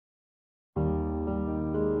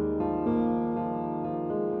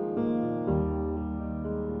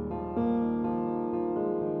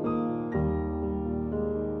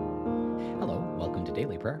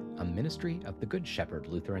Daily Prayer, a ministry of the Good Shepherd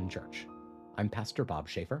Lutheran Church. I'm Pastor Bob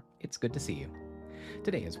Schaefer. It's good to see you.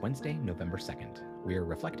 Today is Wednesday, November 2nd. We're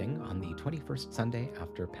reflecting on the 21st Sunday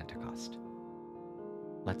after Pentecost.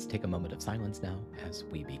 Let's take a moment of silence now as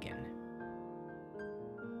we begin.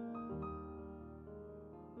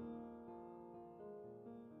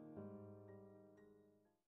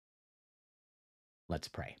 Let's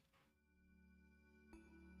pray.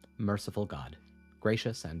 Merciful God,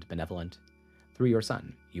 gracious and benevolent, through your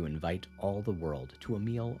Son, you invite all the world to a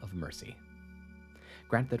meal of mercy.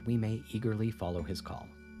 Grant that we may eagerly follow his call,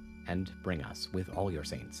 and bring us, with all your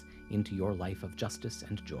saints, into your life of justice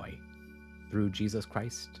and joy. Through Jesus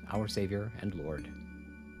Christ, our Savior and Lord.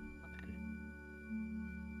 Amen.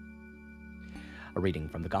 A reading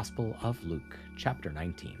from the Gospel of Luke, chapter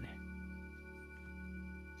 19.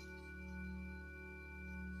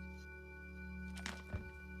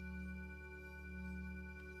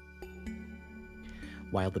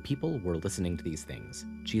 While the people were listening to these things,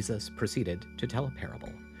 Jesus proceeded to tell a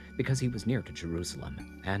parable, because he was near to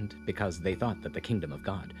Jerusalem, and because they thought that the kingdom of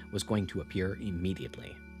God was going to appear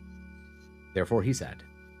immediately. Therefore he said,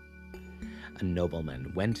 "A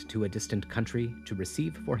nobleman went to a distant country to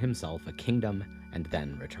receive for himself a kingdom and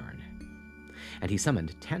then return. And he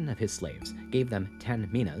summoned 10 of his slaves, gave them 10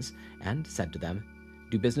 minas, and said to them,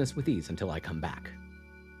 'Do business with these until I come back.'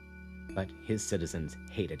 But his citizens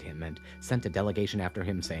hated him and sent a delegation after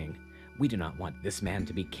him, saying, 'We do not want this man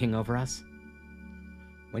to be king over us.'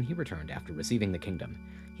 When he returned after receiving the kingdom,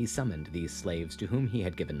 he summoned these slaves to whom he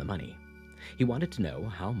had given the money. He wanted to know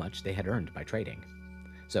how much they had earned by trading.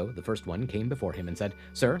 So the first one came before him and said,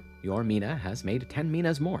 'Sir, your mina has made 10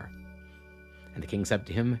 minas more.' And the king said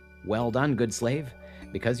to him, 'Well done, good slave.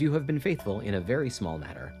 Because you have been faithful in a very small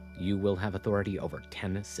matter, you will have authority over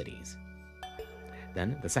 10 cities.'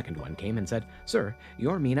 Then the second one came and said, 'Sir,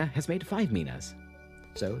 your mina has made 5 minas.'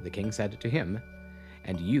 So the king said to him,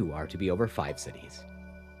 'And you are to be over 5 cities.'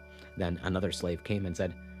 Then another slave came and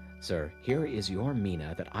said, 'Sir, here is your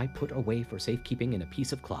mina that I put away for safekeeping in a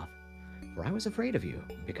piece of cloth. For I was afraid of you,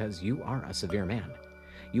 because you are a severe man.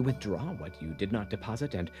 You withdraw what you did not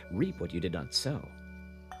deposit and reap what you did not sow.'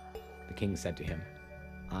 The king said to him,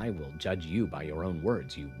 'I will judge you by your own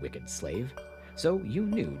words, you wicked slave. So you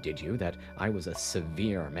knew, did you, that I was a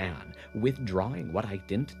severe man, withdrawing what I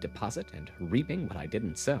didn't deposit and reaping what I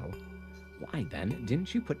didn't sow? Why, then,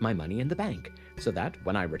 didn't you put my money in the bank, so that,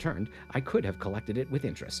 when I returned, I could have collected it with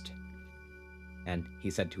interest?' And he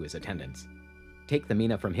said to his attendants, 'Take the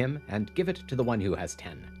mina from him and give it to the one who has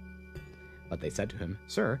 10. But they said to him,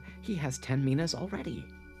 'Sir, he has 10 minas already.'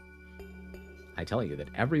 I tell you that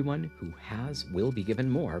everyone who has will be given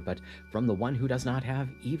more, but from the one who does not have,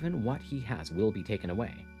 even what he has will be taken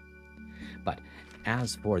away. But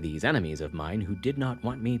as for these enemies of mine who did not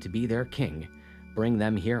want me to be their king, bring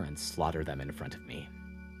them here and slaughter them in front of me.'"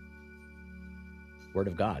 Word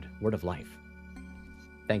of God, word of life.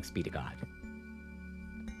 Thanks be to God.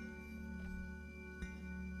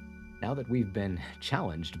 Now that we've been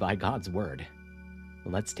challenged by God's word,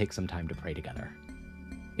 let's take some time to pray together.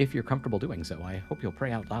 If you're comfortable doing so, I hope you'll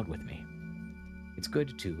pray out loud with me. It's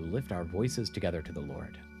good to lift our voices together to the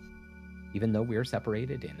Lord. Even though we're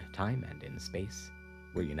separated in time and in space,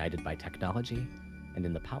 we're united by technology and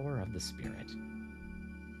in the power of the Spirit.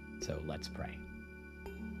 So let's pray.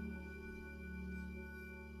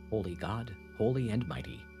 Holy God, holy and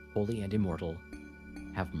mighty, holy and immortal,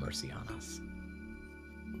 have mercy on us.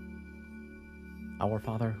 Our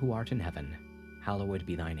Father, who art in heaven, hallowed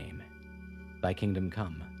be thy name. Thy kingdom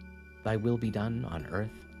come, thy will be done on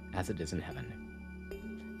earth as it is in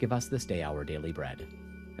heaven. Give us this day our daily bread,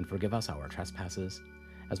 and forgive us our trespasses,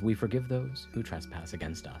 as we forgive those who trespass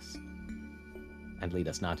against us. And lead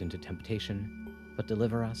us not into temptation, but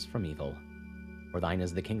deliver us from evil. For thine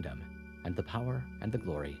is the kingdom, and the power, and the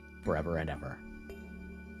glory, forever and ever.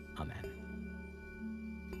 Amen.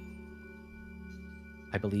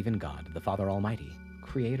 I believe in God, the Father Almighty,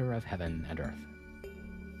 creator of heaven and earth.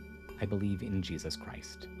 I believe in Jesus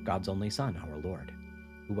Christ, God's only Son, our Lord,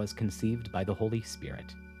 who was conceived by the Holy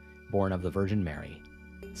Spirit, born of the Virgin Mary,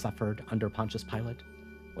 suffered under Pontius Pilate,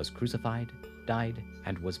 was crucified, died,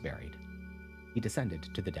 and was buried. He descended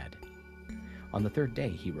to the dead. On the third day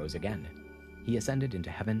he rose again. He ascended into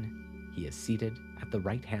heaven. He is seated at the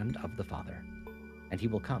right hand of the Father, and he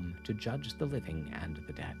will come to judge the living and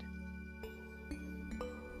the dead.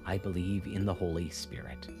 I believe in the Holy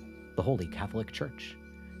Spirit, the Holy Catholic Church,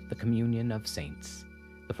 the communion of saints,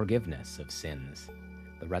 the forgiveness of sins,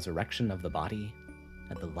 the resurrection of the body,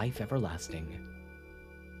 and the life everlasting.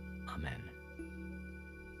 Amen.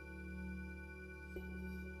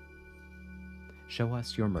 Show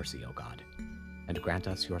us your mercy, O God, and grant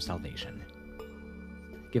us your salvation.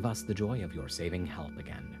 Give us the joy of your saving help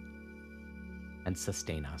again, and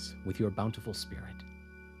sustain us with your bountiful Spirit.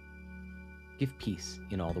 Give peace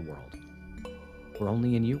in all the world, for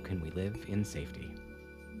only in you can we live in safety.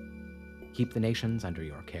 Keep the nations under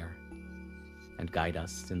your care, and guide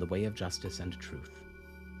us in the way of justice and truth.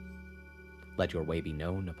 Let your way be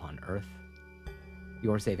known upon earth,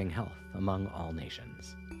 your saving health among all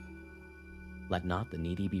nations. Let not the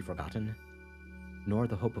needy be forgotten, nor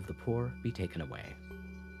the hope of the poor be taken away.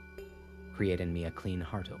 Create in me a clean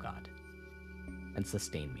heart, O God, and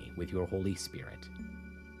sustain me with your Holy Spirit.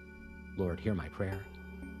 Lord, hear my prayer,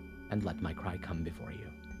 and let my cry come before you.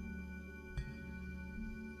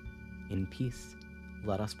 In peace,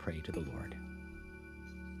 let us pray to the Lord.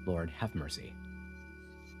 Lord, have mercy.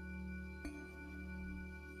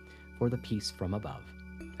 For the peace from above,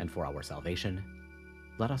 and for our salvation,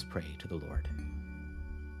 let us pray to the Lord.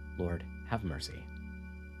 Lord, have mercy.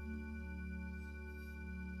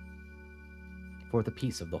 For the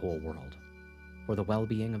peace of the whole world, for the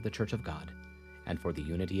well-being of the Church of God, and for the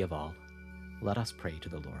unity of all, let us pray to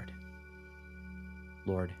the Lord.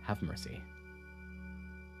 Lord, have mercy.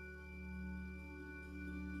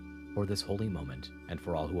 For this holy moment, and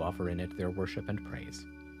for all who offer in it their worship and praise,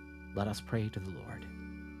 let us pray to the Lord.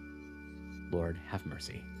 Lord, have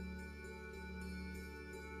mercy.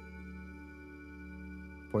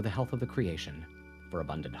 For the health of the creation, for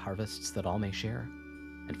abundant harvests that all may share,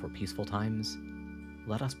 and for peaceful times,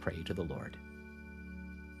 let us pray to the Lord.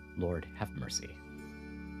 Lord, have mercy.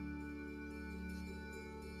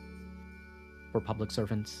 For public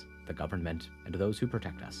servants, the government, and those who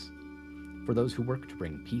protect us, for those who work to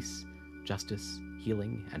bring peace, justice,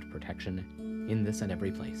 healing, and protection in this and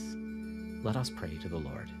every place, let us pray to the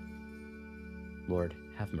Lord. Lord,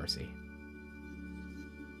 have mercy.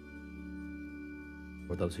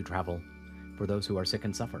 For those who travel, for those who are sick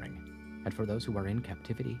and suffering, and for those who are in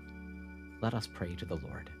captivity, let us pray to the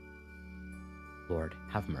Lord. Lord,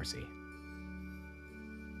 have mercy.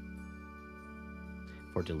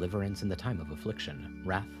 For deliverance in the time of affliction,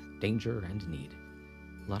 wrath, danger, and need,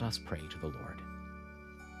 let us pray to the Lord.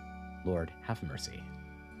 Lord, have mercy.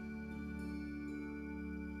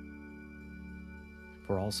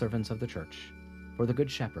 For all servants of the Church, for the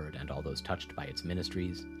Good Shepherd and all those touched by its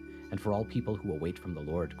ministries, and for all people who await from the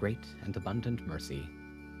Lord great and abundant mercy,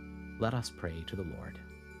 let us pray to the Lord.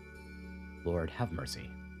 Lord, have mercy.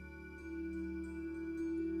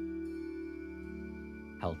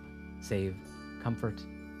 Help, save, comfort,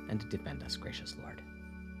 and defend us, gracious Lord.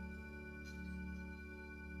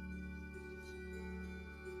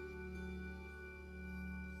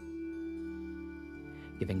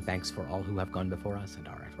 Giving thanks for all who have gone before us and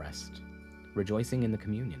are at rest, rejoicing in the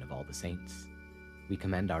communion of all the saints, we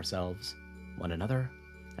commend ourselves, one another,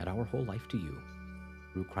 and our whole life to you,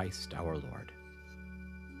 through Christ our Lord.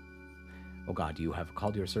 O God, you have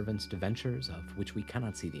called your servants to ventures of which we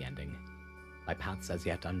cannot see the ending, by paths as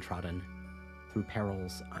yet untrodden, through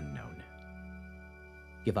perils unknown.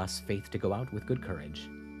 Give us faith to go out with good courage,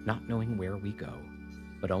 not knowing where we go,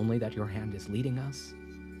 but only that your hand is leading us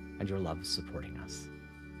and your love supporting us.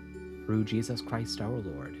 Through Jesus Christ our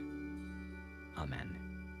Lord. Amen.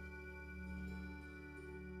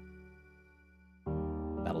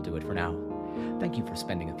 That'll do it for now. Thank you for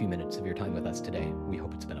spending a few minutes of your time with us today. We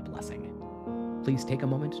hope it's been a blessing. Please take a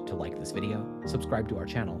moment to like this video, subscribe to our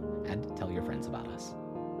channel, and tell your friends about us.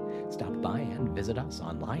 Stop by and visit us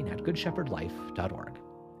online at goodshepherdlife.org.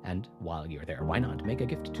 And while you're there, why not make a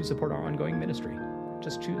gift to support our ongoing ministry?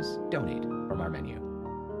 Just choose Donate from our menu.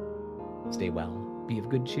 Stay well, be of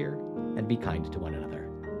good cheer, and be kind to one another.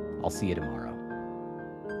 I'll see you tomorrow.